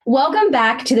Welcome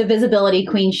back to the Visibility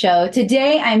Queen Show.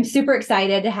 Today, I'm super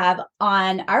excited to have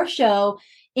on our show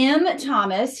Em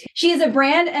Thomas. She is a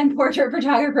brand and portrait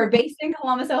photographer based in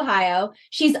Columbus, Ohio.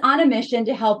 She's on a mission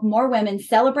to help more women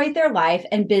celebrate their life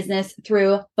and business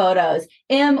through photos.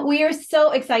 Em, we are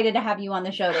so excited to have you on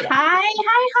the show today.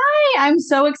 Hi. I'm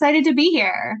so excited to be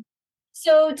here.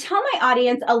 So, tell my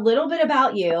audience a little bit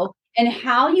about you and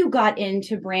how you got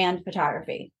into brand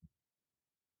photography.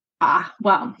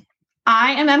 Well,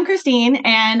 I am Christine,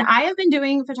 and I have been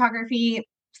doing photography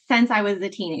since I was a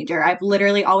teenager. I've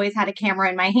literally always had a camera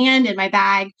in my hand, in my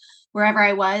bag, wherever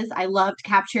I was. I loved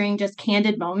capturing just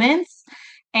candid moments.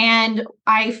 And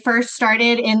I first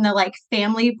started in the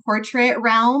family portrait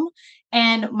realm.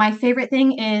 And my favorite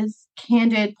thing is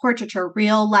candid portraiture,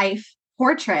 real life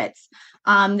portraits.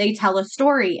 They tell a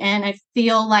story. And I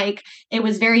feel like it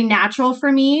was very natural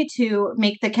for me to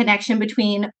make the connection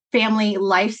between family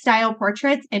lifestyle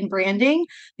portraits and branding,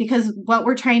 because what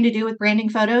we're trying to do with branding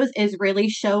photos is really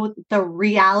show the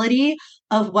reality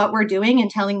of what we're doing and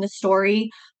telling the story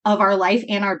of our life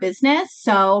and our business.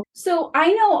 So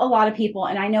I know a lot of people,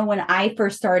 and I know when I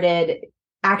first started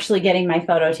actually getting my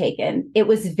photo taken, it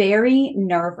was very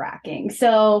nerve-wracking.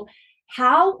 So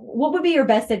what would be your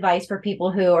best advice for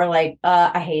people who are like,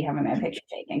 I hate having my picture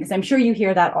taken? Because I'm sure you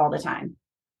hear that all the time.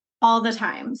 All the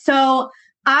time. So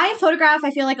I photograph, I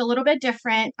feel like a little bit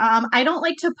different. I don't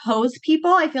like to pose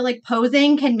people. I feel like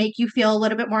posing can make you feel a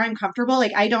little bit more uncomfortable.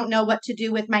 Like I don't know what to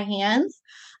do with my hands.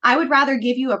 I would rather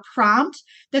give you a prompt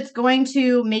that's going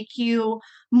to make you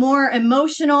more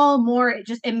emotional, more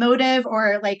just emotive,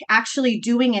 or like actually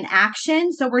doing an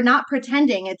action. So we're not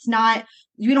pretending. It's not,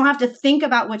 you don't have to think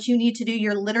about what you need to do.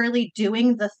 You're literally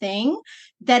doing the thing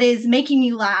that is making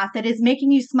you laugh, that is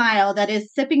making you smile, that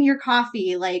is sipping your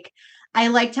coffee. Like I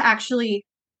like to actually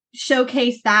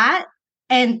showcase that.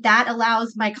 And that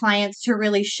allows my clients to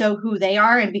really show who they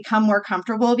are and become more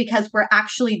comfortable because we're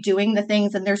actually doing the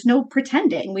things and there's no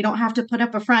pretending. We don't have to put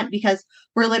up a front because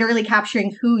we're literally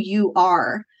capturing who you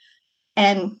are.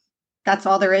 And that's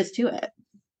all there is to it.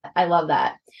 I love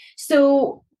that.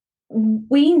 So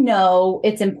we know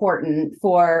it's important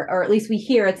for, or at least we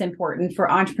hear it's important for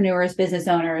entrepreneurs, business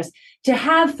owners to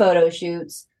have photo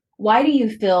shoots. Why do you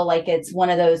feel like it's one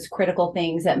of those critical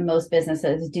things that most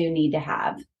businesses do need to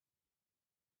have?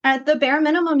 At the bare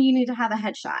minimum, you need to have a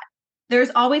headshot. There's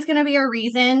always going to be a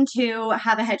reason to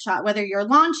have a headshot, whether you're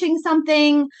launching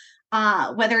something,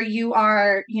 whether you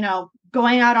are,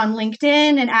 going out on LinkedIn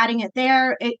and adding it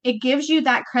there. It gives you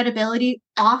that credibility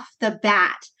off the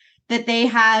bat that they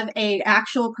have a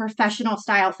actual professional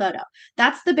style photo.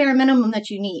 That's the bare minimum that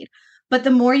you need. But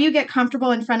the more you get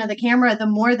comfortable in front of the camera, the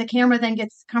more the camera then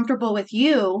gets comfortable with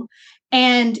you.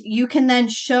 And you can then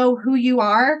show who you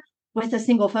are with a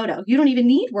single photo. You don't even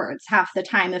need words half the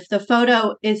time if the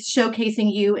photo is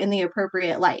showcasing you in the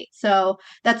appropriate light. So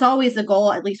that's always the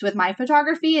goal, at least with my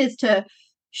photography, is to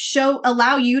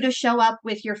allow you to show up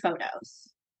with your photos.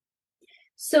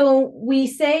 So we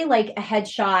say like a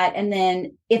headshot, and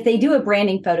then if they do a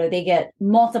branding photo, they get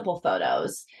multiple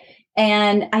photos.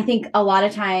 And I think a lot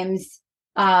of times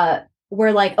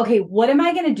we're like, okay, what am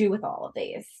I going to do with all of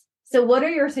these? So what are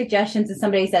your suggestions if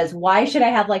somebody says, why should I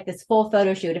have like this full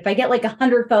photo shoot? If I get like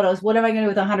 100 photos, what am I going to do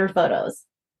with 100 photos?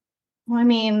 Well, I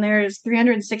mean, there's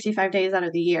 365 days out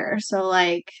of the year. So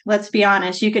let's be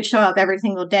honest, you could show up every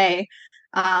single day.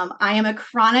 I am a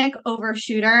chronic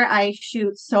overshooter. I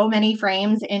shoot so many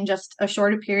frames in just a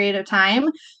shorter period of time.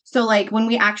 So when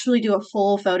we actually do a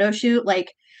full photo shoot,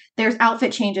 there's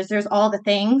outfit changes, there's all the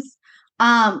things.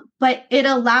 But it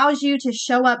allows you to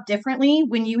show up differently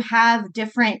when you have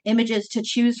different images to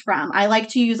choose from. I like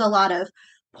to use a lot of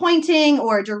pointing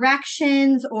or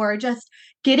directions or just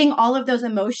getting all of those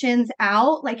emotions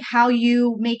out, like how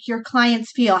you make your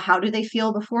clients feel. How do they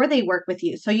feel before they work with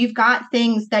you? So you've got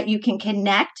things that you can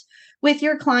connect with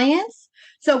your clients.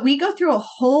 So we go through a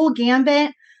whole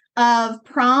gambit of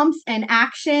prompts and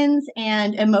actions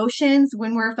and emotions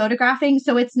when we're photographing.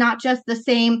 So it's not just the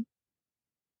same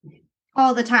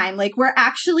all the time. We're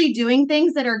actually doing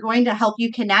things that are going to help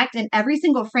you connect, and every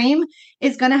single frame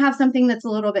is going to have something that's a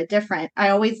little bit different. I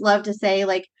always love to say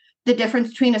the difference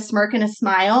between a smirk and a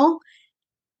smile.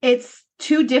 It's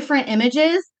two different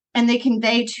images and they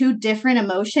convey two different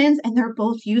emotions and they're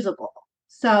both usable.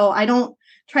 So I don't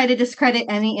try to discredit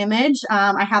any image.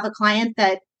 I have a client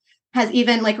that has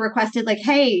even requested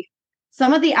hey,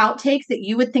 some of the outtakes that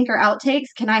you would think are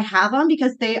outtakes, can I have them?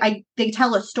 Because they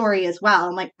tell a story as well.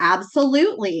 I'm like,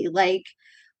 absolutely.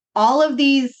 All of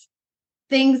these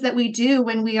things that we do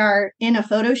when we are in a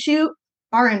photo shoot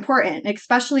are important,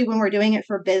 especially when we're doing it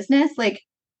for business.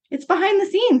 it's behind the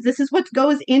scenes. This is what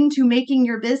goes into making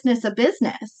your business a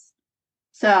business.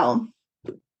 So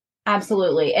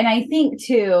absolutely. And I think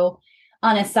too,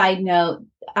 on a side note,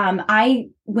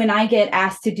 when I get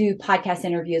asked to do podcast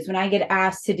interviews, when I get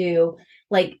asked to do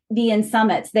like be in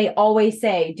summits, they always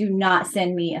say, do not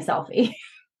send me a selfie.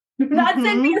 Do not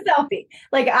send me a selfie.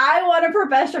 Like, I want a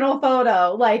professional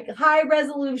photo, like high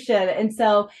resolution. And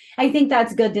so I think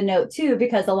that's good to note too,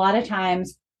 because a lot of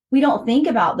times we don't think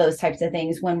about those types of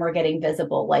things when we're getting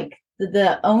visible. Like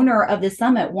the owner of the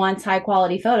summit wants high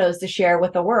quality photos to share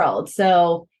with the world.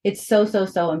 So it's so, so,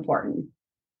 so important.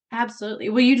 Absolutely.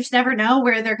 Well, you just never know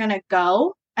where they're going to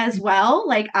go as well.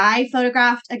 Like, I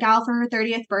photographed a gal for her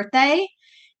 30th birthday,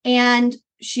 and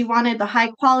she wanted the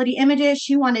high quality images.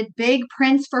 She wanted big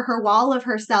prints for her wall of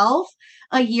herself.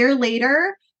 A year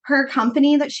later, her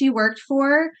company that she worked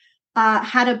for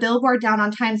had a billboard down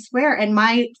on Times Square, and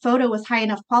my photo was high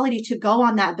enough quality to go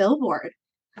on that billboard.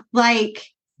 Like,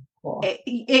 cool.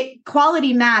 It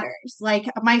quality matters. Like,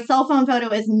 my cell phone photo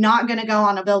is not going to go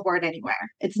on a billboard anywhere.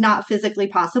 It's not physically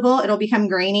possible. It'll become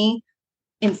grainy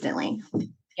instantly.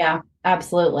 Yeah,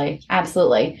 absolutely.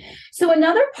 Absolutely. So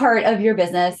another part of your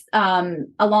business,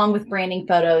 along with branding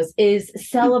photos, is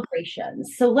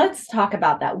celebrations. So let's talk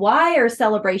about that. Why are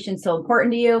celebrations so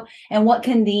important to you, and what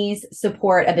can these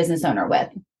support a business owner with?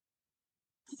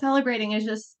 Celebrating is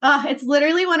just, it's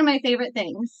literally one of my favorite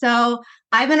things. So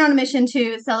I've been on a mission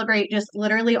to celebrate just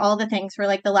literally all the things for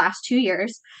like the last 2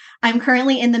 years. I'm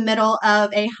currently in the middle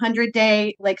of a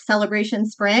 100-day like celebration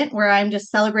sprint where I'm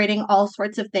just celebrating all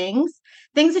sorts of things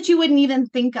that you wouldn't even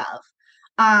think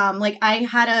of. Like, I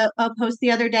had a post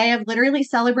the other day of literally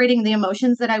celebrating the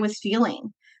emotions that I was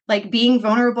feeling, like being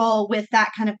vulnerable with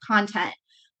that kind of content.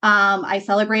 I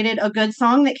celebrated a good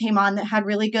song that came on that had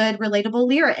really good, relatable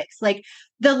lyrics. Like,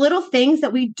 the little things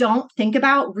that we don't think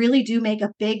about really do make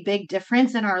a big, big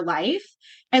difference in our life.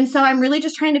 And so I'm really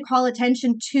just trying to call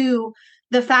attention to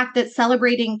the fact that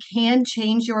celebrating can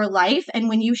change your life. And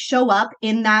when you show up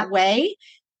in that way,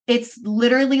 it's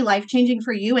literally life-changing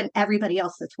for you and everybody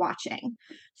else that's watching.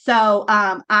 So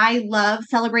I love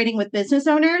celebrating with business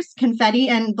owners. Confetti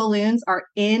and balloons are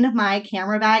in my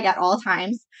camera bag at all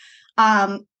times.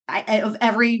 Of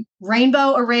every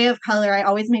rainbow array of color, I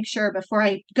always make sure before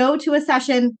I go to a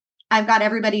session, I've got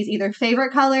everybody's either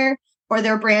favorite color or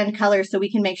their brand color, so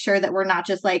we can make sure that we're not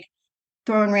just like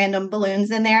throwing random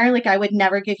balloons in there. Like, I would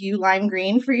never give you lime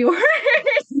green for yours.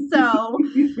 So,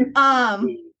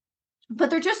 but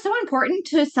they're just so important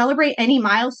to celebrate any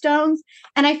milestones.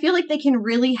 And I feel like they can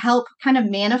really help kind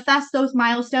of manifest those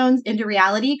milestones into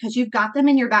reality because you've got them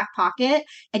in your back pocket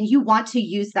and you want to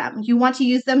use them. You want to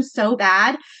use them so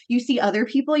bad. You see other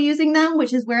people using them,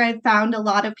 which is where I've found a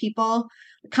lot of people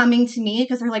coming to me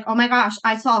because they're like, oh my gosh,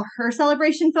 I saw her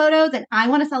celebration photos and I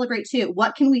want to celebrate too.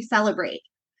 What can we celebrate?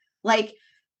 Like,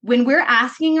 when we're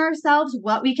asking ourselves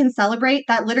what we can celebrate,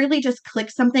 that literally just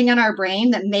clicks something in our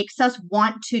brain that makes us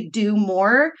want to do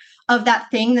more of that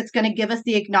thing that's going to give us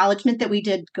the acknowledgement that we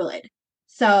did good.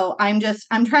 So I'm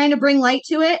trying to bring light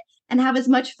to it and have as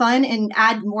much fun and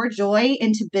add more joy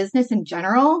into business in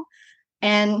general.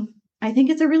 And I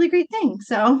think it's a really great thing.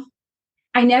 So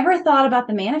I never thought about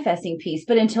the manifesting piece,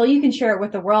 but until you can share it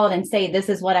with the world and say, this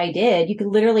is what I did, you can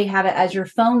literally have it as your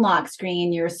phone lock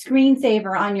screen, your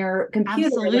screensaver on your computer.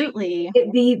 Absolutely. Like,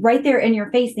 it'd be right there in your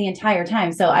face the entire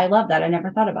time. So I love that. I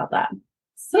never thought about that.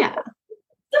 So yeah. Cool.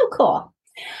 So cool.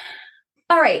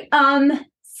 All right.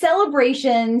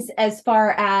 Celebrations, as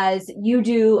far as you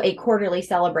do a quarterly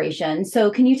celebration.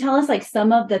 So can you tell us like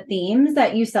some of the themes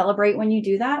that you celebrate when you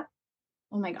do that?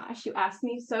 Oh my gosh, you asked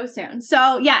me so soon.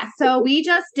 So yeah, so we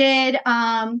just did,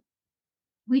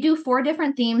 we do 4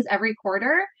 different themes every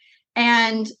quarter.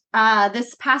 And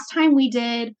this past time we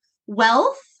did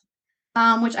wealth,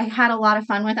 which I had a lot of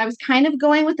fun with. I was kind of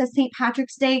going with the St.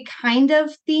 Patrick's Day kind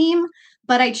of theme,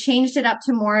 but I changed it up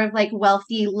to more of like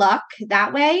wealthy luck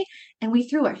that way. And we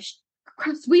threw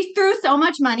so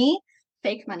much money,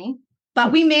 fake money,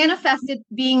 but we manifested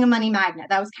being a money magnet.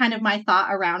 That was kind of my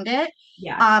thought around it.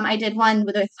 Yeah. I did one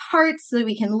with hearts so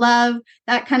we can love.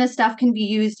 That kind of stuff can be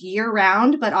used year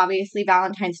round, but obviously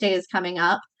Valentine's Day is coming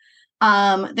up.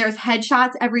 There's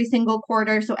headshots every single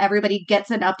quarter, so everybody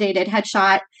gets an updated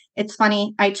headshot. It's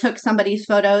funny. I took somebody's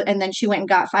photo and then she went and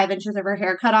got 5 inches of her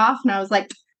hair cut off. And I was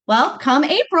like, well, come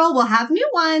April, we'll have new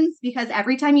ones because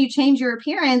every time you change your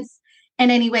appearance in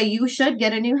any way, you should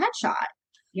get a new headshot.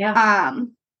 Yeah.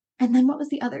 And then what was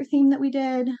the other theme that we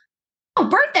did? Oh,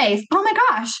 birthdays. Oh my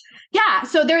gosh. Yeah.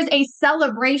 So there's a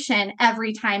celebration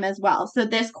every time as well. So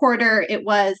this quarter it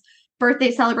was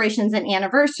birthday celebrations and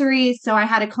anniversaries. So I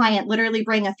had a client literally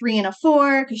bring a 3 and a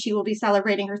 4 because she will be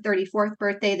celebrating her 34th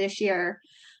birthday this year.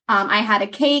 I had a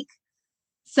cake.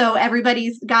 So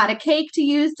everybody's got a cake to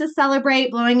use to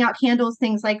celebrate, blowing out candles,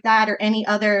 things like that, or any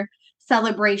other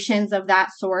celebrations of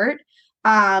that sort.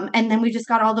 And then we just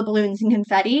got all the balloons and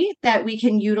confetti that we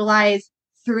can utilize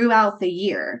throughout the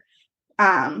year.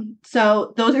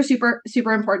 So those are super,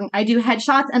 super important. I do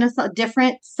headshots and a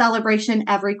different celebration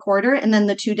every quarter, and then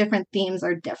the 2 different themes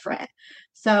are different.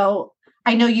 So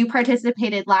I know you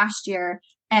participated last year,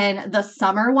 and the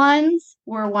summer ones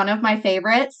were one of my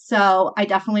favorites. So I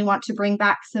definitely want to bring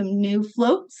back some new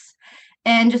floats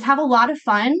and just have a lot of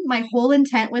fun. My whole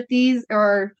intent with these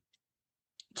are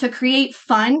to create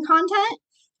fun content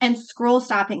and scroll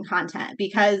stopping content,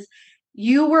 because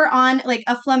you were on like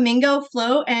a flamingo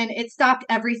float and it stopped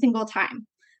every single time,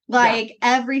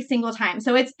 every single time.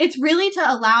 So it's really to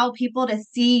allow people to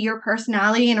see your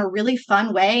personality in a really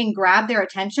fun way and grab their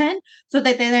attention so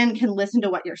that they then can listen to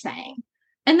what you're saying.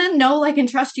 And then know, like, and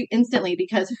trust you instantly,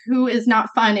 because who is not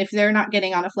fun if they're not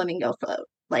getting on a flamingo float?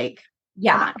 Like,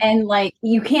 yeah. And like,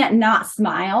 you can't not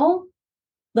smile.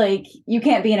 Like, you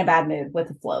can't be in a bad mood with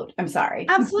a float. I'm sorry.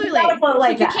 Absolutely.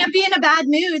 Like you can't be in a bad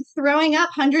mood throwing up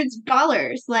hundreds of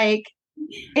dollars. Like,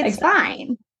 it's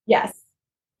fine. Yes.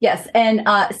 Yes. And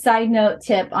side note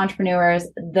tip, entrepreneurs,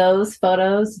 those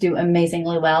photos do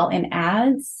amazingly well in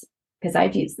ads because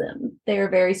I've used them. They are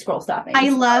very scroll stopping. I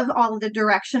love all of the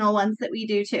directional ones that we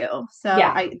do too. So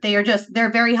yeah.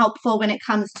 They're very helpful when it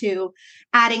comes to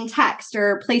adding text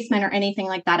or placement or anything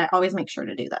like that. I always make sure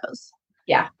to do those.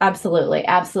 Yeah, absolutely.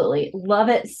 Absolutely. Love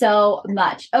it so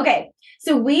much. Okay.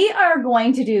 So we are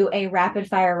going to do a rapid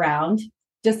fire round,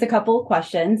 just a couple of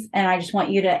questions. And I just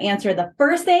want you to answer the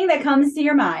first thing that comes to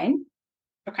your mind.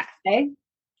 Okay.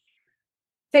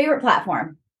 Favorite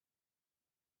platform?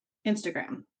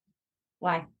 Instagram.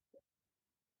 Why?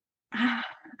 I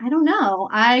don't know.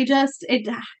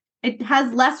 It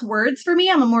has less words for me.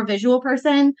 I'm a more visual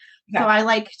person. Okay. So I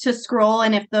like to scroll.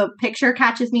 And if the picture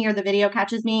catches me or the video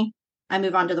catches me, I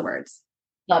move on to the words.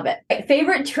 Love it.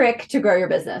 Favorite trick to grow your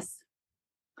business?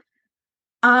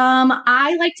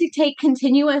 I like to take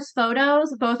continuous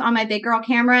photos, both on my big girl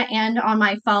camera and on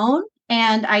my phone.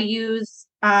 And I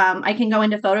can go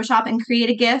into Photoshop and create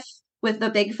a GIF with the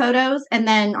big photos. And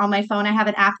then on my phone, I have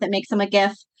an app that makes them a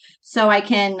GIF. So I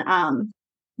can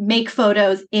make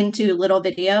photos into little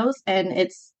videos, and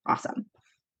it's awesome.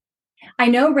 I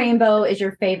know rainbow is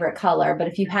your favorite color, but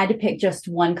if you had to pick just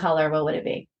one color, what would it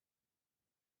be?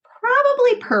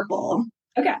 Probably purple.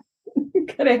 Okay.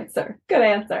 Good answer. Good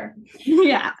answer.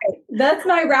 Yeah. That's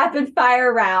my rapid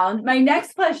fire round. My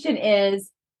next question is,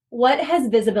 what has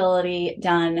visibility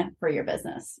done for your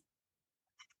business?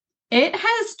 It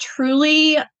has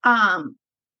truly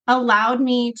allowed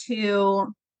me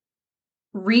to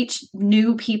reach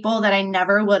new people that I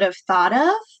never would have thought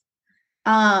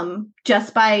of,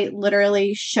 just by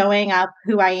literally showing up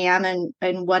who I am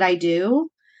and what I do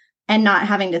and not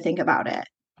having to think about it.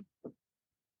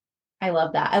 I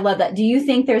love that. I love that. Do you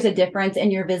think there's a difference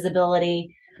in your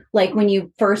visibility, like when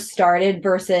you first started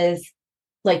versus,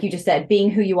 like you just said, being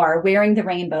who you are, wearing the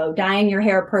rainbow, dyeing your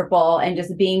hair purple, and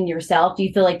just being yourself? Do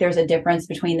you feel like there's a difference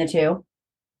between the two?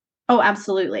 Oh,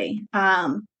 absolutely.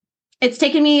 It's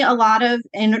taken me a lot of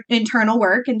internal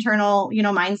work,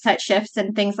 mindset shifts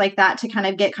and things like that to kind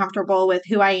of get comfortable with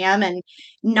who I am and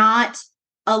not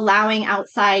allowing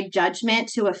outside judgment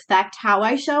to affect how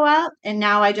I show up. And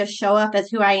now I just show up as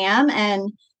who I am,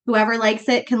 and whoever likes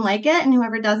it can like it, and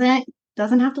whoever doesn't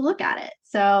have to look at it.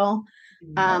 So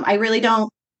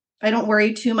I don't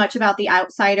worry too much about the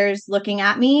outsiders looking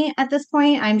at me at this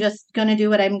point. I'm just going to do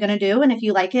what I'm going to do. And if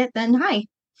you like it, then hi.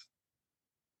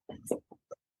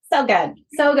 So good.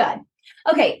 So good.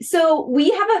 Okay. So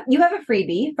you have a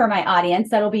freebie for my audience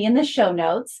that'll be in the show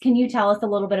notes. Can you tell us a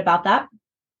little bit about that?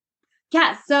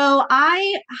 Yeah. So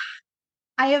I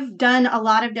have done a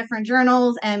lot of different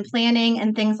journals and planning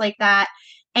and things like that.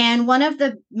 And one of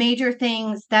the major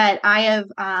things that I have,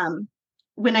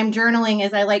 when I'm journaling,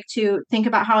 is I like to think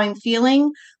about how I'm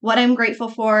feeling, what I'm grateful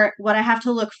for, what I have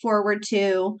to look forward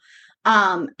to.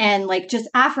 And like just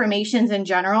affirmations in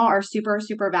general are super,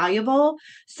 super valuable.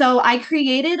 So I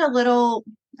created a little,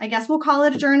 I guess we'll call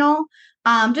it a journal,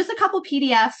 just a couple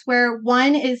PDFs where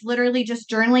one is literally just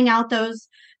journaling out those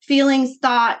feelings,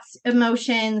 thoughts,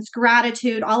 emotions,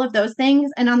 gratitude, all of those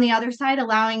things. And on the other side,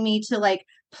 allowing me to like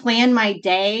plan my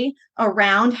day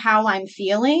around how I'm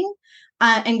feeling,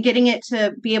 and getting it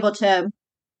to be able to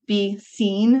be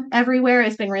seen everywhere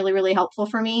has been really, really helpful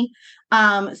for me.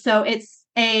 So it's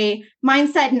a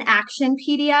mindset and action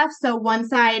PDF. So one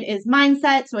side is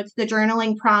mindset. So it's the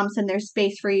journaling prompts and there's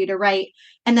space for you to write.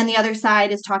 And then the other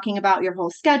side is talking about your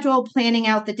whole schedule, planning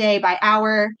out the day by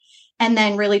hour, and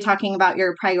then really talking about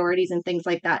your priorities and things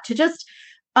like that to just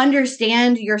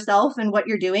understand yourself and what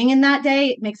you're doing in that day.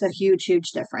 It makes a huge,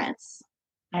 huge difference.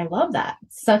 I love that.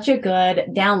 Such a good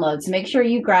download. So make sure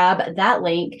you grab that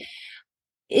link.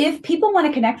 If people want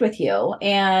to connect with you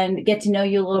and get to know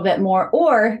you a little bit more,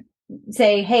 or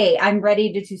say, hey, I'm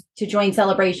ready to join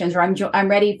celebrations, or I'm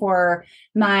ready for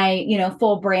my,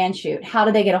 full brand shoot, how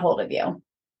do they get a hold of you?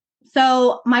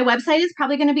 So my website is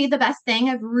probably going to be the best thing.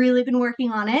 I've really been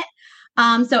working on it.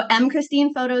 So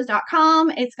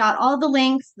mchristinephotos.com. It's got all the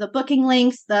links, the booking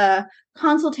links, the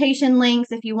consultation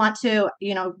links. If you want to,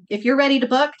 if you're ready to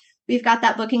book, we've got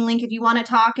that booking link. If you want to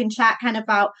talk and chat kind of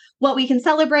about what we can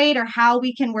celebrate or how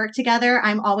we can work together,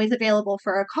 I'm always available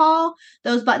for a call.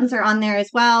 Those buttons are on there as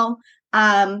well.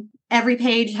 Every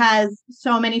page has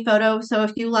so many photos. So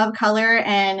if you love color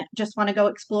and just want to go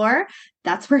explore,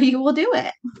 that's where you will do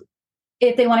it.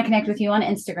 If they want to connect with you on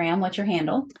Instagram, what's your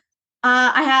handle?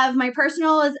 I have my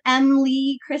personal is M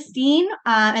Lee Christine,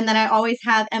 and then I always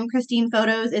have M Christine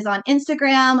Photos is on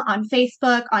Instagram, on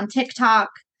Facebook, on TikTok.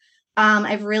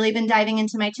 I've really been diving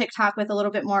into my TikTok with a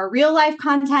little bit more real life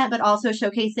content, but also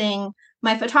showcasing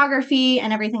my photography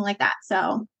and everything like that.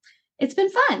 So it's been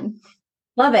fun.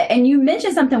 Love it. And you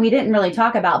mentioned something we didn't really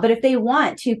talk about, but if they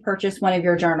want to purchase one of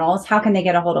your journals, how can they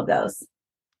get a hold of those?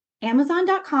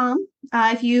 Amazon.com.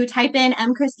 If you type in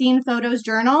M Christine Photos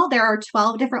Journal, there are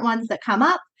 12 different ones that come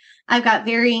up. I've got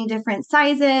varying different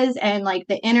sizes, and like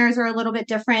the inners are a little bit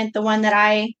different. The one that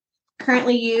I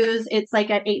currently use, it's like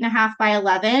at 8.5 by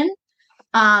 11.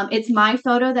 It's my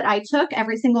photo that I took.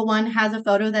 Every single one has a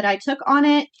photo that I took on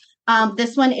it.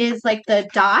 This one is like the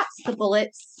dots, the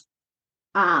bullets,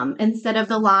 instead of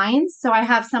the lines. So I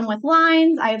have some with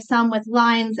lines. I have some with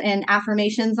lines and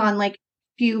affirmations on like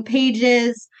few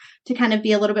pages to kind of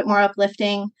be a little bit more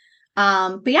uplifting.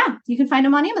 But yeah, you can find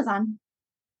them on Amazon.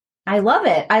 I love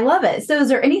it. I love it. So is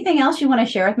there anything else you want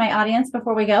to share with my audience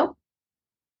before we go?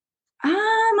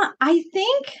 I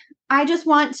think I just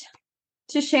want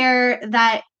to share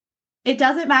that it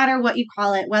doesn't matter what you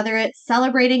call it, whether it's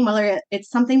celebrating, whether it's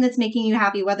something that's making you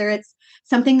happy, whether it's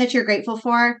something that you're grateful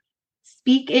for,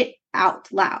 speak it out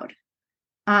loud.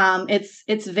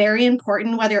 It's very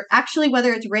important, whether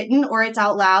it's written or it's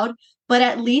out loud, but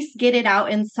at least get it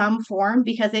out in some form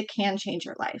because it can change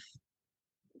your life.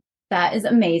 That is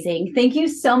amazing. Thank you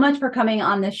so much for coming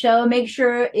on the show. Make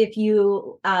sure if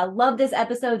you love this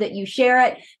episode that you share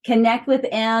it, connect with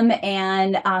Em,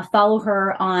 and follow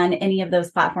her on any of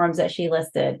those platforms that she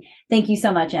listed. Thank you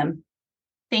so much, Em.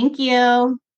 Thank you.